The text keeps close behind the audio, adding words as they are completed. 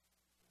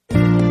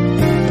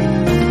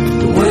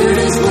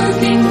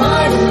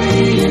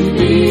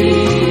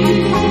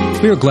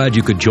We're glad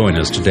you could join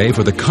us today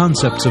for the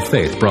Concepts of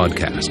Faith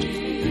broadcast.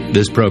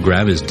 This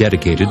program is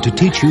dedicated to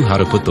teach you how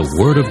to put the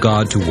Word of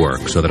God to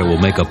work so that it will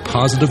make a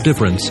positive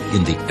difference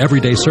in the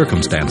everyday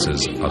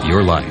circumstances of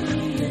your life.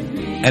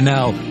 And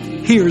now,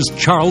 here's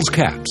Charles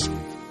Capps.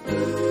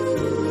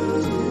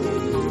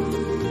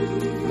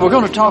 We're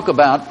going to talk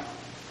about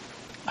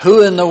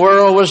who in the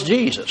world was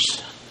Jesus.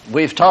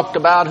 We've talked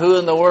about who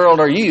in the world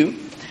are you.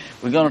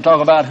 We're going to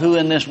talk about who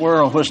in this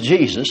world was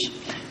Jesus,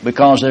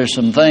 because there's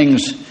some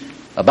things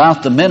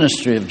about the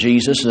ministry of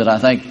Jesus that I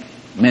think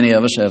many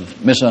of us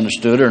have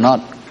misunderstood or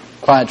not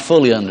quite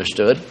fully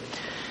understood.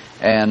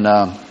 And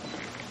I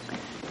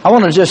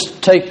want to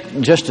just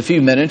take just a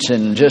few minutes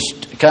and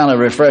just kind of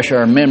refresh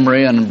our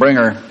memory and bring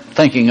our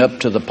thinking up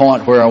to the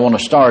point where I want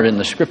to start in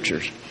the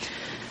Scriptures.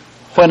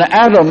 When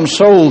Adam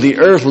sold the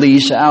earth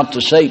lease out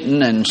to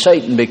Satan, and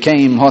Satan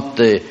became what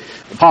the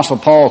Apostle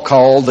Paul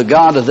called the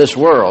god of this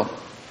world,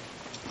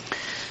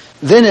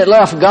 then it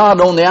left God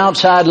on the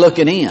outside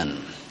looking in.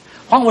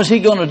 What was he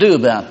going to do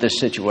about this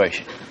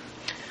situation?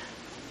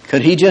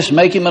 Could he just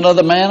make him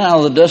another man out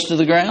of the dust of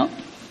the ground?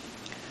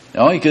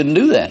 No, he couldn't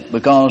do that,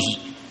 because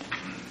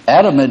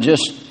Adam had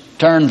just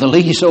turned the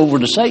lease over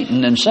to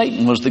Satan, and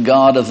Satan was the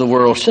god of the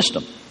world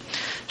system.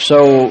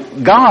 So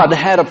God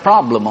had a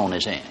problem on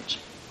his hands.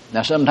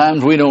 Now,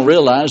 sometimes we don't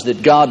realize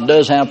that God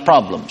does have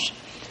problems.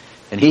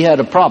 And he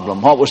had a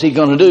problem. What was he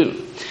going to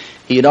do?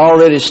 He had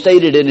already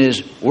stated in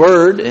his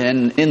word,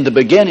 and in the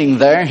beginning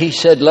there, he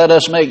said, "Let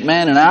us make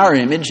man in our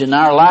image, in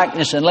our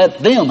likeness, and let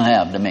them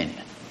have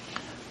dominion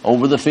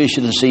over the fish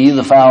of the sea,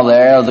 the fowl of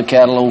the air, the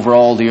cattle, over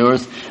all the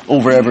earth,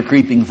 over every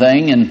creeping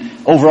thing, and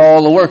over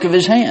all the work of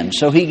his hands."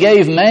 So he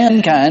gave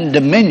mankind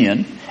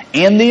dominion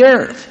in the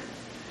earth.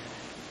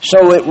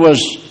 So it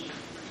was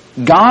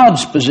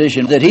God's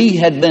position that he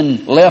had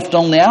been left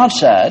on the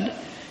outside,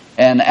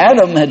 and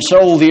Adam had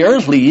sold the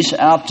earth lease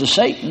out to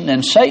Satan,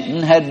 and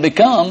Satan had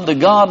become the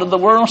god of the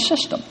world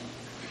system.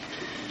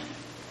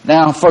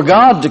 Now, for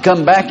God to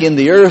come back in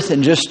the earth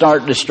and just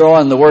start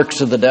destroying the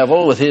works of the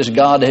devil with his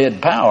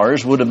Godhead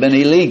powers would have been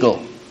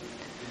illegal,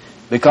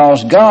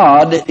 because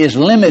God is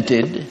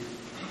limited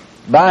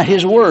by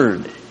his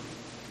word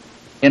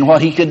in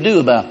what he could do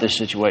about this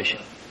situation.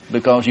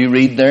 Because you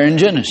read there in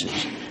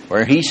Genesis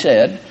where he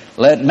said,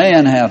 "Let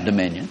man have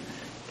dominion.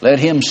 Let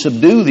him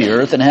subdue the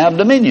earth and have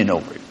dominion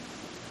over it."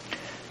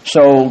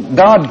 So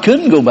God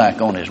couldn't go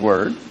back on his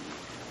word.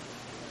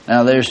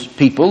 Now there's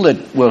people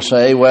that will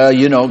say, "Well,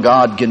 you know,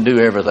 God can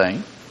do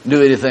everything,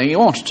 do anything he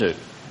wants to."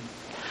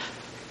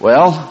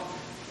 Well,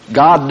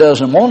 God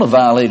doesn't want to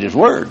violate his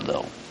word,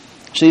 though.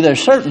 See,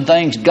 there's certain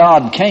things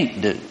God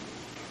can't do.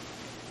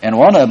 And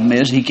one of them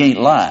is he can't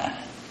lie.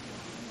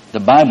 The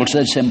Bible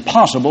says it's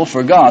impossible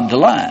for God to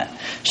lie.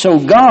 So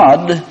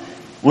God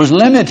was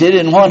limited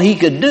in what he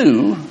could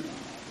do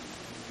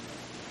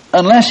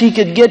unless he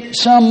could get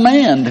some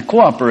man to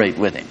cooperate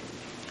with him.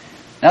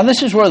 Now,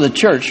 this is where the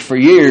church for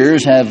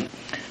years have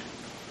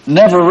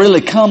never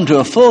really come to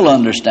a full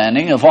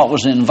understanding of what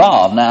was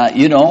involved. Now,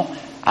 you know,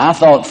 I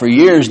thought for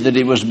years that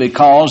it was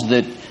because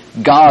that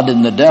God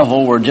and the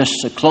devil were just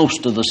so close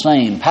to the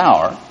same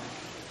power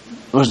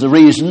was the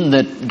reason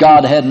that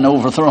God hadn't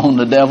overthrown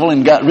the devil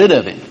and got rid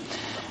of him.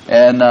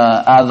 And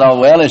I thought,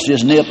 well, it's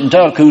just nip and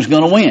tuck who's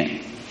going to win.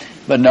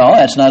 But no,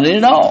 that's not it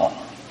at all.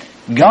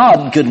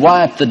 God could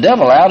wipe the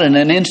devil out in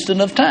an instant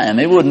of time.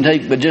 It wouldn't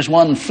take but just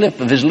one flip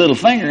of his little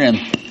finger and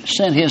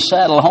send his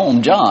saddle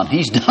home. John,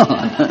 he's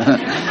done.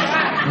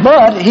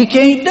 But he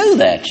can't do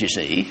that, you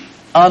see,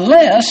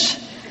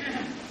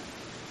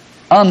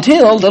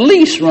 until the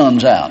lease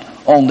runs out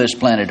on this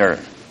planet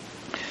Earth.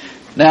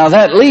 Now,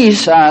 that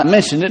lease, I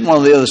mentioned it in one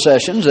of the other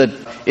sessions, that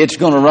it's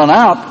going to run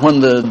out when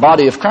the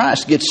body of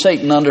Christ gets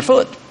Satan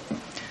underfoot.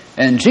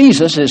 And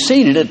Jesus is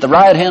seated at the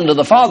right hand of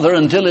the Father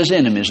until his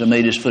enemies are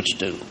made his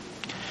footstool.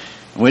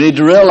 We need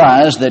to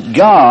realize that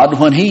God,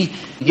 when he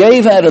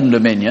gave Adam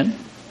dominion,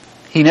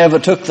 he never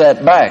took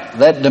that back.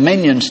 That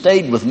dominion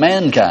stayed with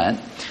mankind.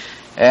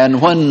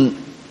 And when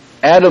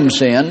Adam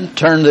sinned,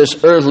 turned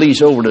this earth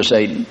lease over to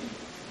Satan,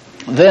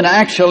 then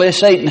actually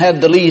Satan had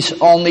the lease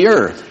on the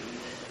earth.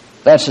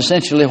 That's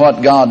essentially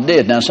what God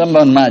did. Now,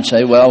 someone might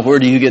say, "Well, where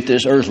do you get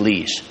this earth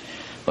lease?"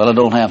 Well, I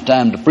don't have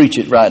time to preach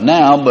it right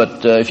now,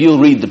 but if you'll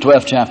read the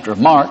 12th chapter of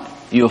Mark,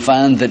 you'll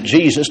find that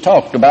Jesus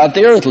talked about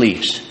the earth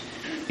lease.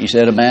 He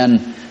said a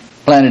man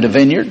planted a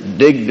vineyard,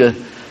 digged a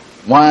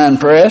wine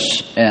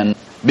press, and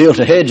built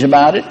a hedge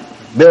about it,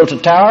 built a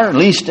tower,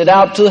 leased it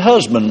out to the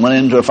husband, went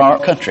into a far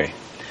country.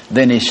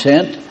 Then he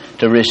sent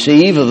to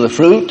receive of the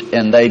fruit,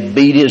 and they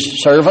beat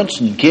his servants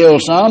and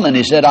killed some, and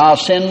he said, "I'll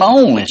send my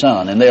only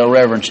son, and they'll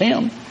reverence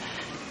him."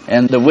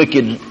 And the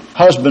wicked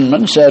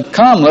husbandman said,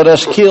 "Come, let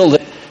us kill the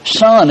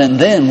son, and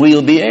then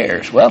we'll be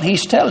heirs." Well,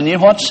 he's telling you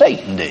what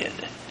Satan did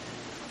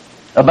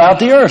about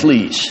the earth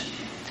lease.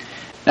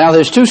 Now,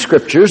 there's two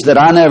scriptures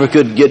that I never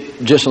could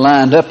get just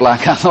lined up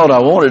like I thought I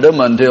wanted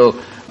them until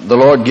the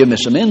Lord gave me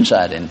some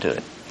insight into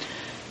it.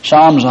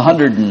 Psalms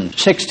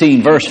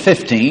 116 verse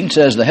 15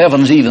 says, "The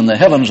heavens, even the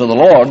heavens of the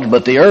Lord,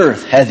 but the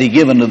earth hath he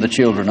given to the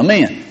children of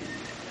men."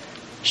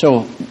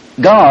 So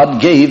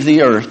God gave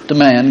the earth to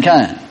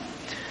mankind,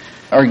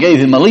 or gave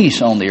him a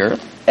lease on the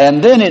earth.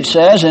 And then it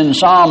says in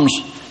Psalms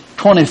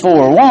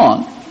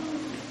 24:1,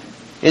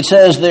 it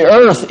says, the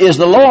earth is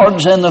the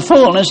Lord's and the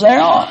fullness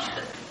thereof.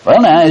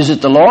 Well, now, is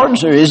it the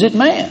Lord's or is it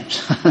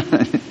man's?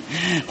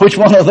 Which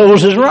one of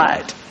those is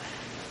right?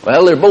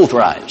 Well, they're both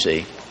right,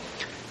 see.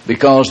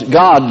 Because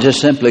God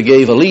just simply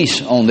gave a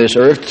lease on this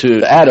earth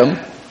to Adam,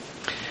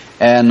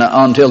 and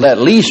until that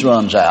lease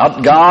runs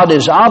out, God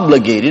is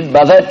obligated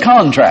by that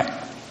contract.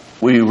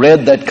 We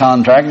read that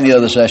contract in the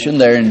other session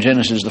there in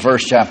Genesis, the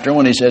 1st chapter,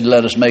 when he said,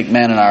 let us make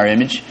man in our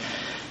image,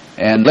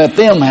 and let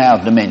them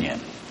have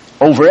dominion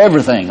over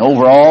everything,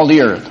 over all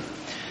the earth.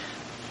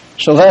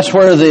 So that's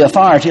where the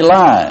authority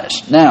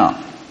lies.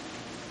 Now,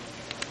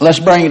 let's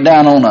bring it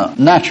down on a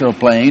natural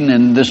plane,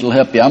 and this will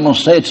help you. I'm going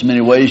to say it so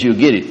many ways you'll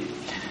get it.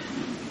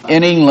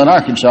 In England,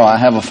 Arkansas, I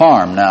have a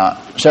farm.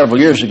 Now, several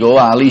years ago,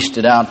 I leased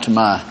it out to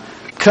my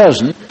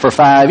cousin for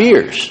 5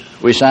 years.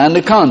 We signed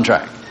a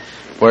contract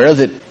where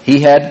that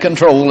he had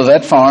control of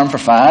that farm for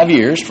 5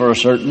 years for a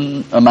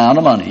certain amount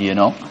of money, you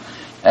know.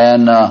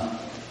 And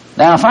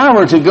now, if I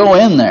were to go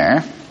in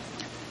there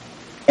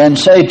and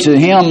say to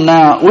him,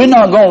 now, we're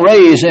not going to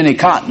raise any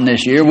cotton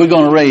this year. We're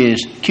going to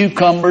raise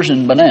cucumbers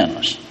and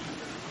bananas.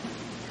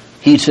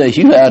 He'd say,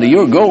 you out of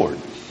your gourd.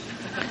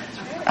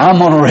 I'm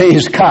going to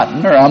raise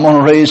cotton, or I'm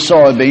going to raise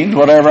soybeans,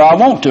 whatever I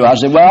want to. I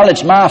said, well,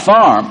 it's my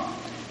farm.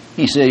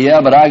 He said,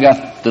 yeah, but I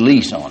got the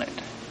lease on it.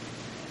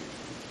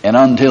 And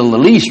until the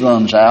lease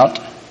runs out,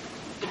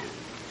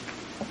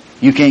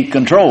 you can't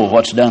control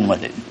what's done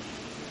with it.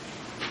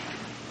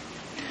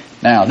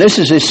 Now, this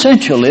is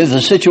essentially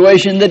the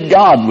situation that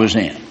God was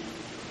in.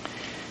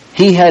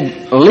 He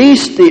had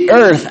leased the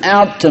earth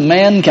out to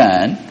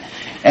mankind,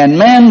 and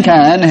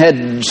mankind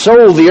had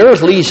sold the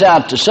earth lease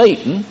out to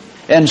Satan,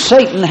 and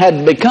Satan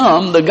had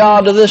become the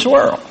god of this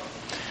world.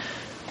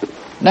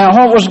 Now,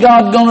 what was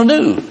God going to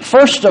do?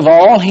 First of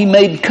all, he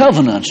made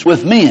covenants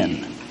with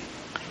men.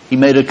 He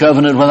made a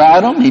covenant with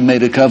Adam. He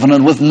made a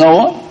covenant with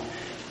Noah.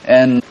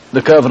 And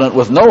the covenant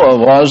with Noah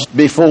was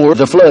before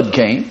the flood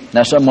came.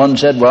 Now, someone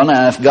said, well,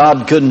 now, if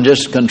God couldn't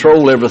just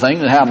control everything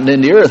that happened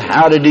in the earth,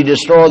 how did he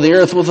destroy the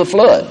earth with the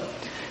flood?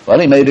 Well,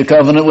 he made a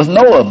covenant with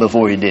Noah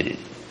before he did it.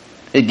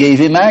 It gave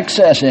him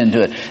access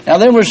into it. Now,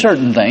 there were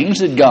certain things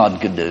that God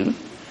could do,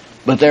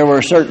 but there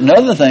were certain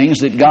other things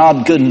that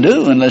God couldn't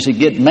do unless he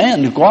get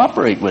man to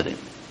cooperate with him.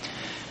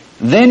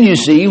 Then you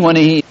see, when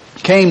he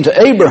came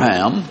to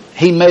Abraham,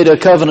 he made a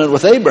covenant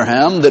with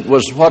Abraham that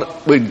was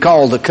what we'd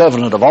call the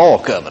covenant of all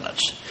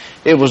covenants.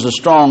 It was the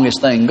strongest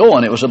thing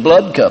going. It was a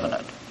blood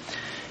covenant.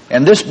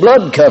 And this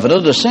blood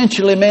covenant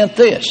essentially meant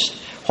this: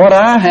 what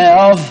I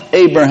have,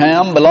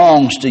 Abraham,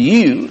 belongs to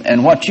you,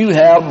 and what you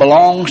have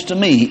belongs to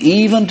me,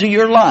 even to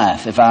your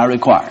life, if I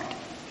require it.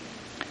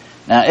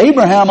 Now,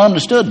 Abraham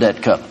understood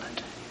that covenant.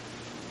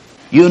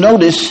 You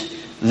notice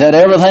that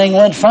everything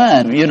went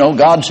fine. You know,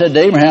 God said to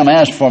Abraham,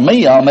 as for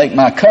me, I'll make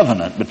my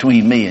covenant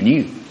between me and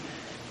you.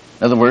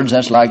 In other words,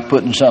 that's like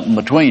putting something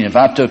between. If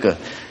I took a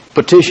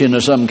petition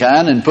of some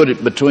kind and put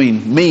it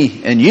between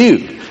me and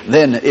you,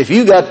 then if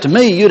you got to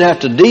me, you'd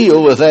have to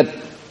deal with that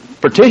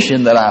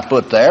petition that I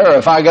put there. Or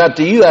if I got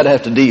to you, I'd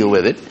have to deal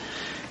with it.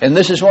 And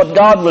this is what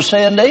God was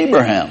saying to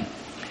Abraham.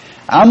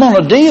 I'm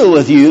going to deal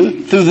with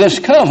you through this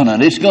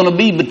covenant. It's going to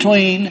be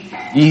between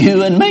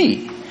you and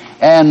me.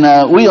 And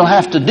we'll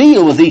have to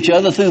deal with each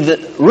other through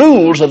the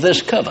rules of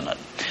this covenant.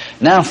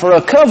 Now, for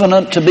a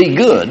covenant to be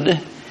good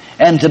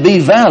and to be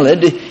valid,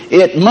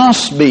 it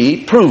must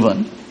be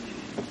proven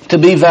to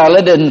be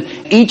valid,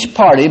 and each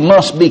party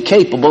must be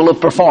capable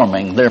of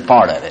performing their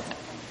part of it.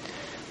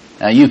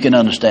 Now, you can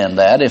understand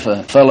that. If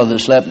a fellow that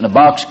slept in a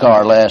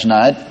boxcar last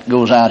night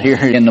goes out here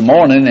in the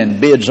morning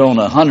and bids on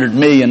a $100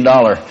 million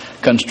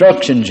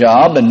construction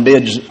job and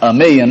bids $1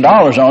 million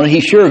on it,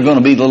 he's sure going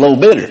to be the low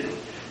bidder.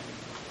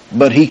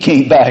 But he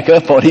can't back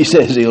up what he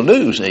says he'll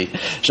do, see.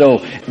 So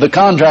the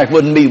contract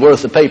wouldn't be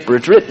worth the paper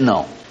it's written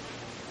on.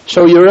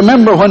 So you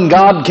remember when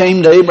God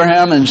came to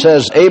Abraham and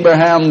says,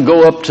 Abraham,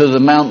 go up to the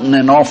mountain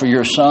and offer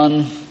your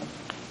son,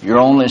 your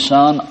only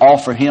son,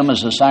 offer him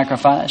as a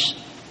sacrifice.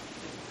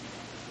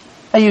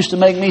 That used to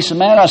make me so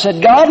mad. I said,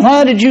 God,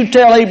 why did you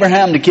tell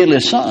Abraham to kill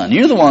his son?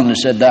 You're the one that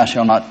said, thou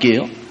shalt not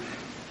kill.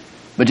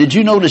 But did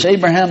you notice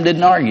Abraham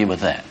didn't argue with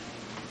that?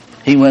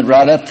 He went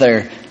right up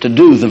there to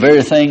do the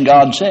very thing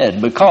God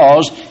said,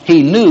 because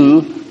he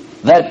knew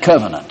that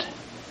covenant.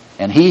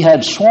 And he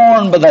had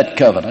sworn by that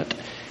covenant.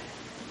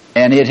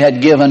 And it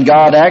had given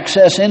God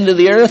access into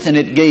the earth, and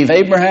it gave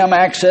Abraham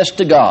access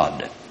to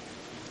God.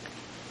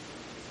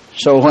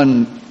 So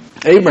when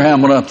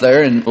Abraham went up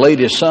there and laid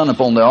his son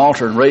upon the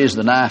altar and raised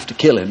the knife to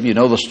kill him, you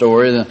know the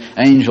story. The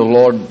angel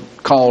Lord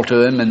called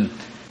to him, and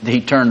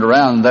he turned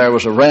around, and there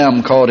was a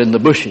ram caught in the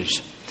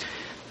bushes.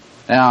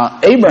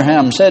 Now,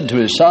 Abraham said to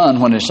his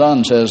son, when his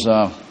son says,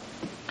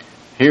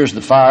 here's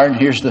the fire and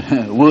here's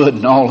the wood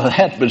and all of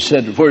that, but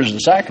said, where's the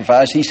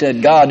sacrifice? He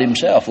said, God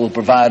himself will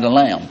provide a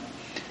lamb.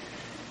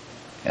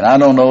 And I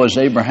don't know as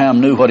Abraham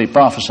knew what he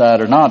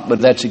prophesied or not, but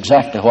that's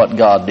exactly what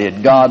God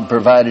did. God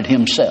provided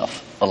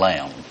himself a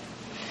lamb.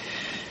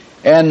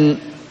 And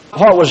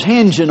what was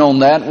hinging on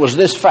that was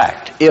this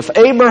fact. If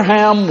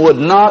Abraham would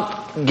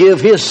not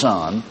give his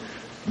son,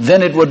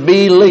 then it would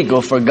be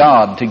legal for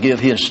God to give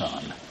his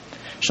son.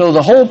 So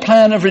the whole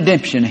plan of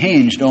redemption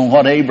hinged on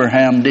what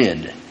Abraham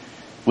did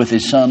with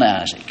his son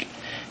Isaac.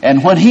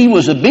 And when he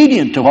was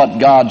obedient to what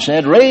God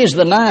said, raised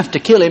the knife to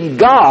kill him,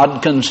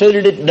 God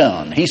considered it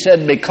done. He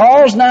said,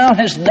 because thou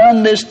hast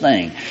done this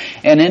thing.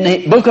 And in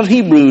the book of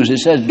Hebrews it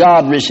says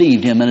God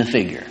received him in a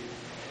figure.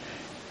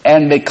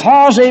 And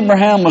because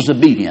Abraham was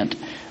obedient,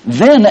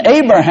 then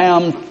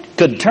Abraham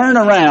could turn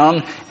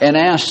around and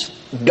ask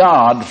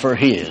God for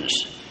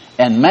his.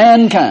 And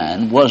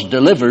mankind was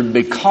delivered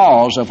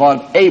because of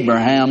what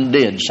Abraham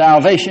did.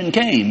 Salvation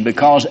came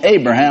because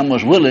Abraham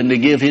was willing to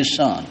give his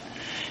son.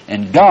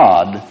 And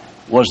God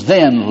was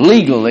then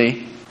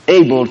legally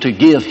able to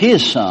give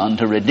his son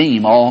to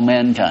redeem all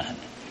mankind.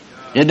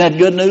 Isn't that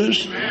good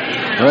news?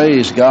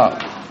 Praise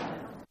God.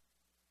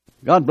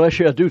 God bless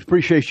you. I do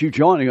appreciate you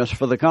joining us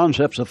for the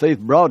Concepts of Faith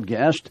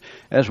broadcast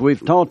as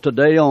we've taught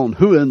today on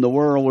who in the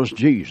world was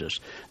Jesus.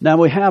 Now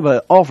we have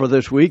an offer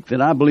this week that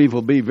I believe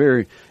will be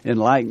very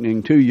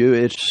enlightening to you.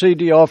 It's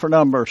CD offer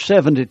number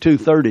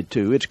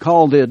 7232. It's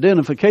called the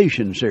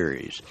Identification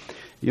Series.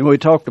 You know, we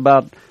talked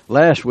about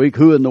last week,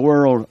 who in the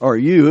world are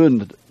you?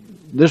 And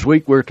this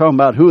week we're talking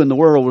about who in the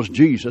world was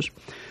Jesus.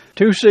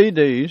 2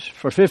 CDs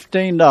for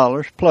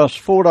 $15 plus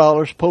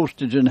 $4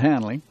 postage and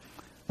handling.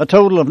 A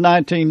total of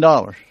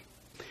 $19.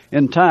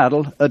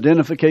 Entitled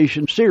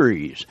Identification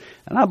Series.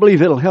 And I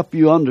believe it'll help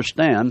you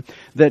understand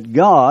that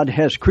God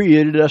has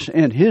created us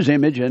in His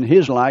image and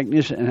His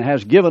likeness and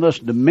has given us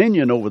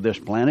dominion over this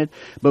planet,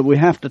 but we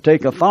have to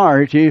take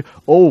authority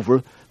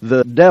over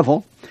the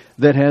devil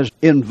that has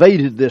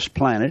invaded this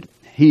planet.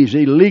 He's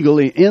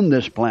illegally in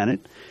this planet,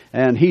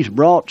 and he's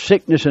brought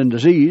sickness and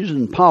disease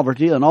and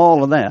poverty and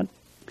all of that.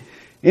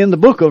 In the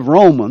book of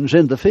Romans,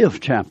 in the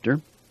 5th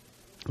chapter,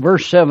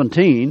 verse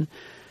 17,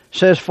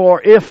 says, for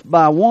if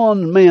by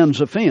one man's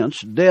offense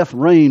death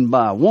reigned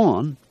by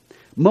one,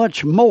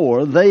 much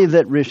more they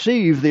that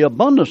receive the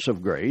abundance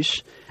of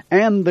grace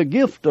and the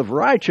gift of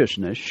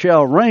righteousness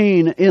shall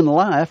reign in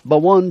life by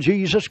one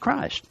Jesus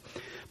Christ.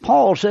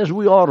 Paul says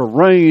we ought to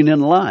reign in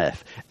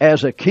life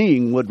as a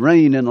king would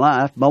reign in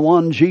life by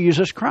one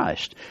Jesus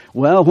Christ.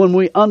 Well, when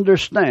we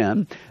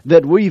understand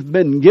that we've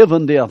been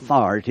given the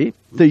authority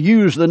to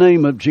use the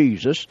name of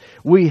Jesus,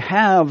 we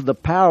have the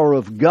power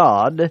of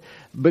God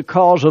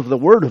because of the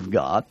Word of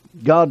God.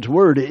 God's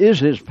Word is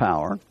His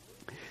power.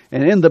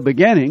 And in the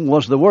beginning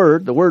was the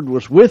Word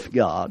was with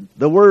God,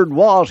 the Word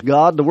was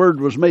God, the Word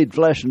was made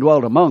flesh and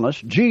dwelt among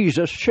us.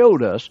 Jesus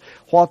showed us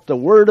what the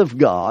Word of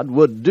God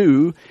would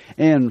do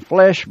in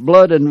flesh,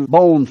 blood, and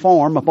bone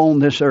form upon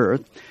this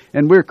earth,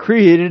 and we're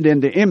created in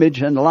the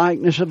image and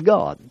likeness of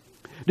God.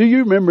 Do you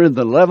remember in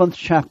the 11th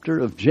chapter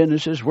of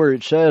Genesis where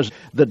it says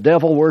the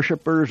devil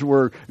worshippers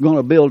were going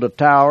to build a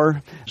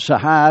tower so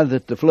high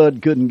that the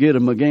flood couldn't get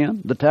them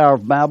again, the Tower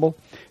of Babel?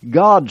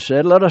 God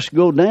said, let us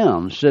go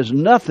down. It says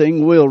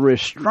nothing will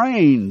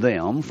restrain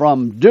them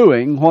from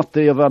doing what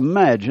they have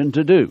imagined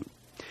to do.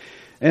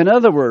 In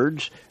other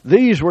words,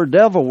 these were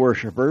devil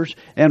worshippers,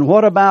 and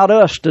what about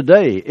us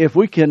today? If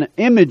we can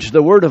image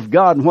the Word of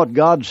God and what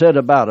God said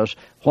about us,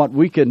 what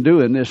we can do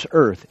in this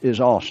earth is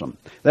awesome.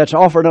 That's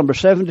offer number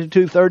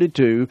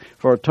 7232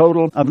 for a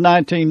total of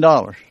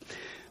 $19.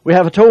 We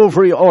have a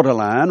toll-free order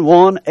line,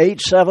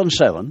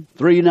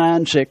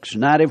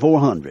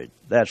 1-877-396-9400.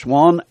 That's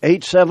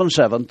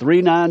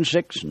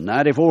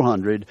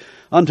 1-877-396-9400.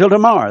 Until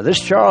tomorrow, this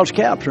is Charles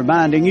Capps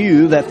reminding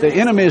you that the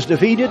enemy is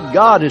defeated,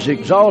 God is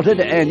exalted,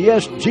 and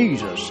yes,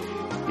 Jesus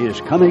is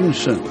coming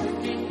soon.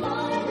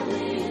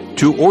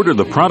 To order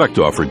the product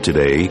offered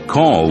today,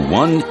 call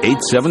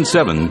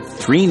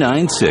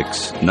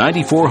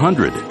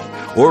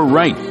 1-877-396-9400 or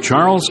write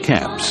Charles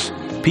Capps,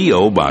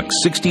 P.O. Box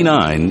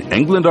 69,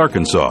 England,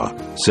 Arkansas,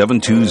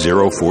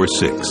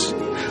 72046.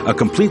 A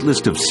complete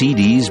list of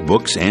CDs,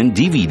 books, and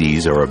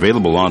DVDs are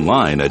available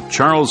online at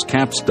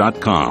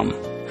charlescapps.com.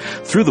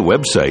 Through the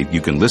website,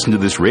 you can listen to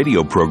this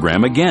radio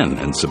program again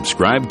and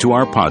subscribe to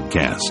our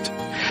podcast.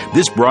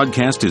 This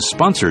broadcast is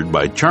sponsored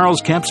by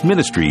Charles Capps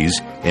Ministries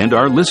and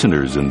our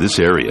listeners in this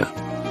area.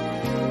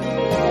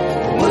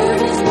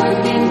 Word is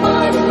working.